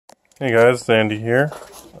Hey guys, Andy here.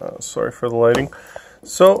 Sorry for the lighting.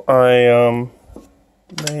 So I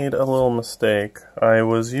made a little mistake. I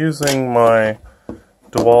was using my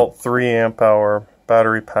dewalt 3 amp hour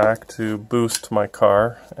battery pack to boost my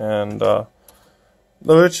car, and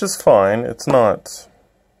it's just fine. It's not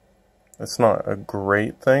a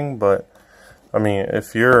great thing, but I mean,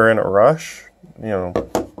 if you're in a rush, you know,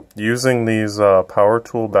 using these power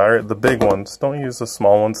tool battery, the big ones, don't use the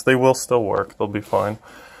small ones. They will still work. They'll be fine.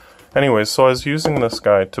 Anyways, so I was using this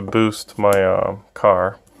guy to boost my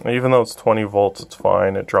car. Even though it's 20 volts, it's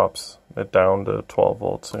fine. It drops it down to 12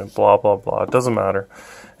 volts and blah, blah, blah. It doesn't matter.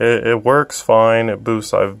 It works fine. It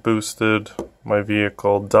boosts. I've boosted my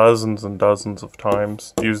vehicle dozens and dozens of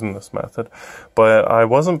times using this method. But I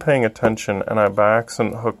wasn't paying attention, and I by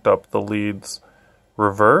accident hooked up the leads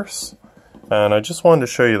reverse. And I just wanted to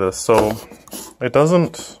show you this. So it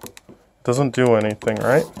doesn't do anything,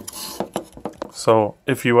 right? So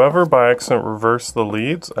if you ever by accident reverse the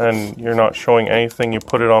leads and you're not showing anything, you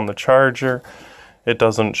put it on the charger, it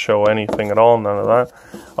doesn't show anything at all, none of that.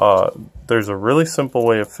 There's a really simple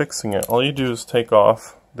way of fixing it. All you do is take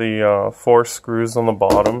off the 4 screws on the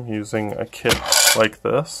bottom using a kit like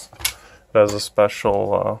this. It has a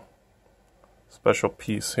special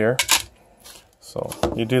piece here. So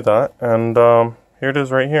you do that, and here it is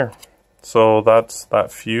right here. So that's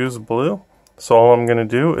that fuse blue. So all I'm going to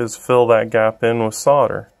do is fill that gap in with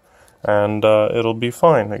solder, and it'll be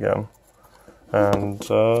fine again. And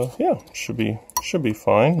yeah, should be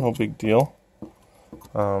fine, no big deal.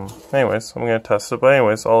 Anyways, I'm going to test it. But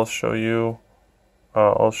anyways, I'll show you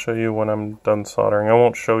when I'm done soldering. I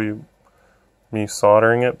won't show you me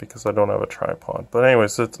soldering it because I don't have a tripod. But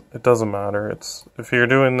anyways, it doesn't matter. If you're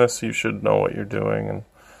doing this, you should know what you're doing, and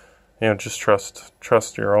you know, just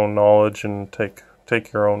trust your own knowledge and take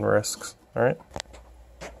your own risks. Alright,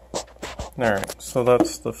 so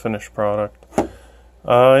that's the finished product.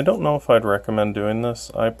 I don't know if I'd recommend doing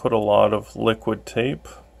this. I put a lot of liquid tape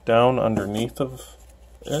down underneath of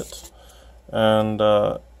it, and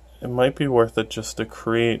it might be worth it just to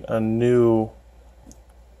create a new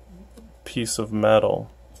piece of metal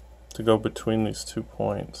to go between these 2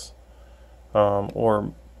 points,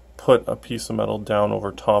 or put a piece of metal down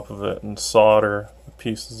over top of it and solder the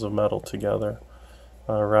pieces of metal together.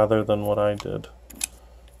 Rather than what I did.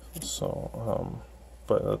 So,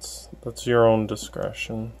 but that's your own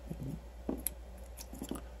discretion.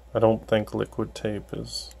 I don't think liquid tape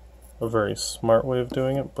is a very smart way of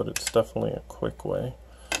doing it, but it's definitely a quick way.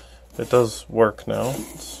 It does work now.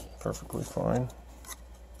 It's perfectly fine.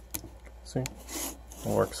 See? It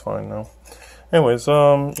works fine now. Anyways,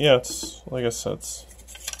 yeah, it's, like I said,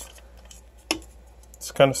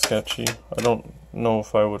 it's kind of sketchy. I don't know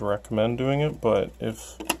if I would recommend doing it, but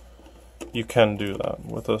if you can do that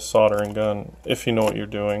with a soldering gun, if you know what you're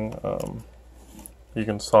doing, you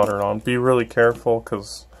can solder it on. Be really careful,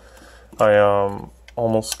 because I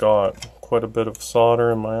almost got quite a bit of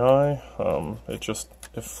solder in my eye.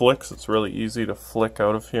 It flicks. It's really easy to flick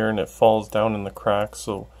out of here, and it falls down in the cracks.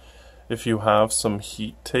 So if you have some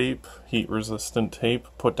heat resistant tape,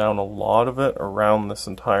 put down a lot of it around this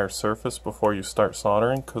entire surface before you start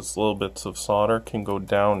soldering, because little bits of solder can go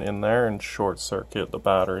down in there and short circuit the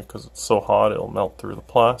battery, because it's so hot it'll melt through the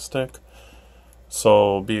plastic.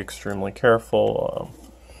 So be extremely careful.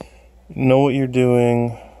 Know what you're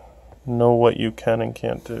doing, know what you can and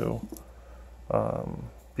can't do.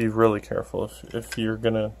 Be really careful if you're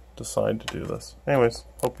gonna decide to do this. Anyways,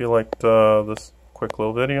 hope you liked this quick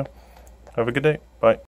little video. Have a good day. Bye.